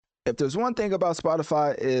If there's one thing about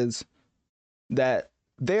Spotify is that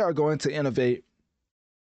they are going to innovate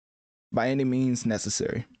by any means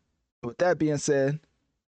necessary. With that being said,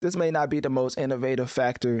 this may not be the most innovative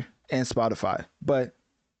factor in Spotify, but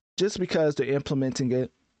just because they're implementing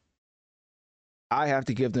it, I have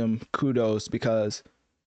to give them kudos because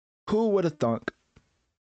who would have thunk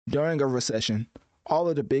during a recession, all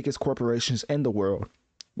of the biggest corporations in the world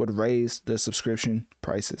would raise their subscription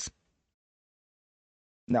prices?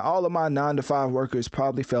 Now, all of my 9 to 5 workers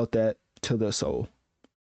probably felt that to their soul.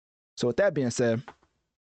 So, with that being said,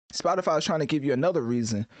 Spotify is trying to give you another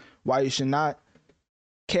reason why you should not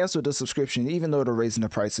cancel the subscription, even though they're raising the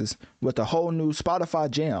prices, with a whole new Spotify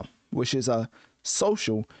Jam, which is a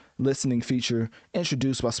social listening feature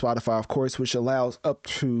introduced by Spotify, of course, which allows up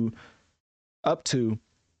to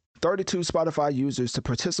 32 Spotify users to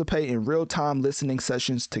participate in real-time listening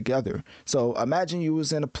sessions together. So imagine you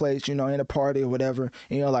was in a place, in a party or whatever,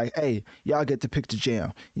 and you're like, hey, y'all get to pick the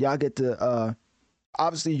jam. Y'all get to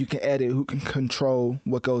obviously you can edit who can control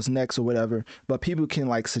what goes next or whatever, but people can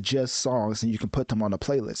like suggest songs and you can put them on a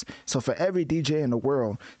playlist. So for every DJ in the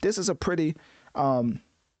world, this is a pretty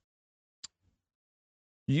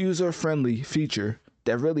user-friendly feature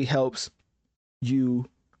that really helps you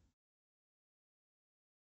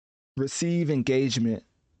receive engagement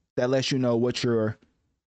that lets you know what your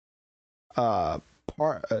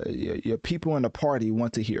your people in the party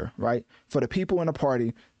want to hear, right? For the people in the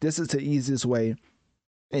party, this is the easiest way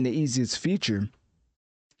and the easiest feature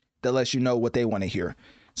that lets you know what they want to hear.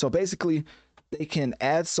 So basically, they can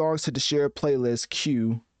add songs to the shared playlist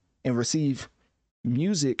queue and receive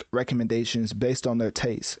music recommendations based on their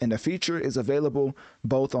taste. And the feature is available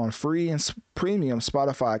both on free and premium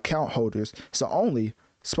Spotify account holders. So only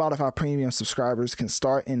Spotify premium subscribers can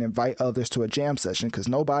start and invite others to a jam session, because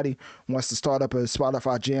nobody wants to start up a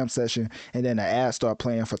Spotify jam session and then the ads start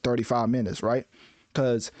playing for 35 minutes, right?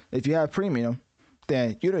 Because if you have premium,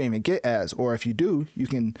 then you don't even get ads, or if you do, you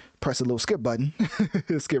can press a little skip button,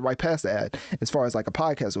 skip right past the ad, as far as like a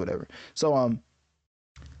podcast or whatever. So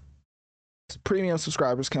premium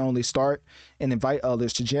subscribers can only start and invite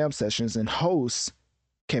others to jam sessions, and hosts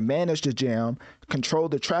can manage the jam, control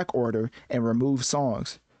the track order, and remove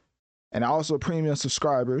songs. And also, premium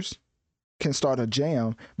subscribers can start a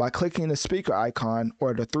jam by clicking the speaker icon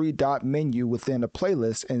or the 3-dot menu within the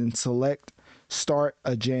playlist and select Start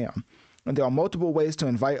a Jam. And there are multiple ways to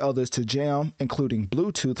invite others to jam, including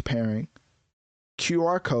Bluetooth pairing,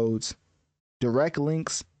 QR codes, direct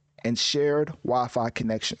links, and shared Wi-Fi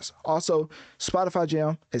connections. Also, Spotify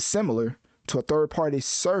Jam is similar to a third-party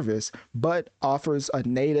service, but offers a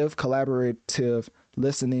native collaborative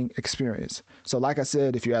listening experience. So like I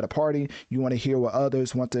said, if you're at a party, you want to hear what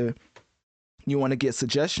others want to, you want to get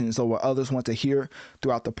suggestions or what others want to hear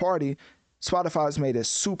throughout the party, Spotify's made it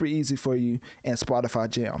super easy for you in Spotify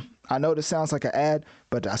Jam. I know this sounds like an ad,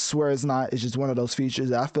 but I swear it's not. It's just one of those features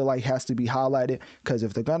that I feel like has to be highlighted, because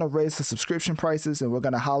if they're going to raise the subscription prices and we're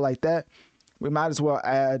going to highlight that, we might as well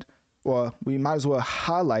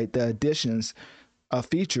highlight the additions of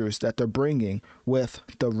features that they're bringing with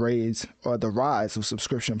the raise or the rise of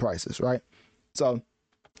subscription prices, right? So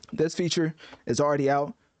this feature is already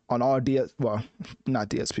out on all not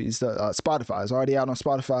DSPs. Spotify is already out on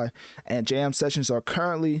Spotify, and jam sessions are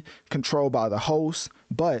currently controlled by the host,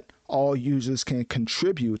 but all users can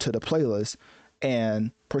contribute to the playlist,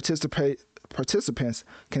 and participants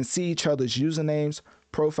can see each other's usernames,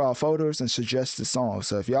 profile photos, and suggested songs.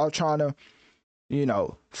 So if y'all trying to,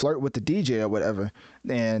 flirt with the DJ or whatever,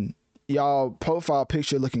 then y'all profile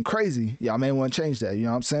picture looking crazy, y'all may want to change that. You know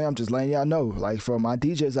what I'm saying? I'm just letting y'all know. Like, for my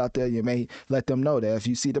DJs out there, you may let them know that if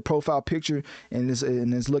you see the profile picture and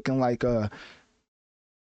it's looking like the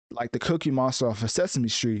Cookie Monster off of Sesame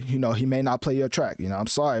Street, he may not play your track. I'm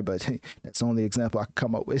sorry, but that's the only example I can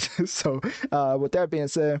come up with. So with that being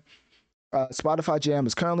said, Spotify Jam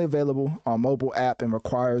is currently available on mobile app and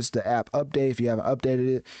requires the app update if you haven't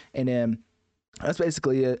updated it. And then that's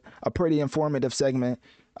basically it. A pretty informative segment.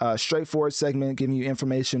 Straightforward segment giving you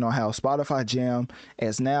information on how Spotify Jam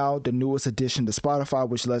is now the newest addition to Spotify,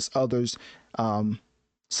 which lets others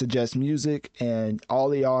suggest music, and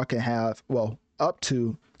all of y'all can have, up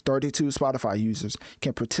to 32 Spotify users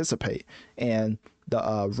can participate in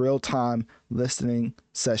the real-time listening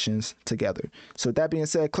sessions together. So with that being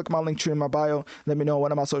said, click my link tree in my bio. Let me know on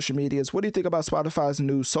one of my social medias. What do you think about Spotify's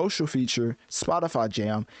new social feature, Spotify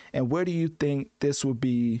Jam? And where do you think this would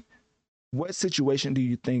be? What situation do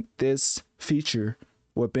you think this feature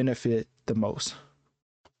would benefit the most?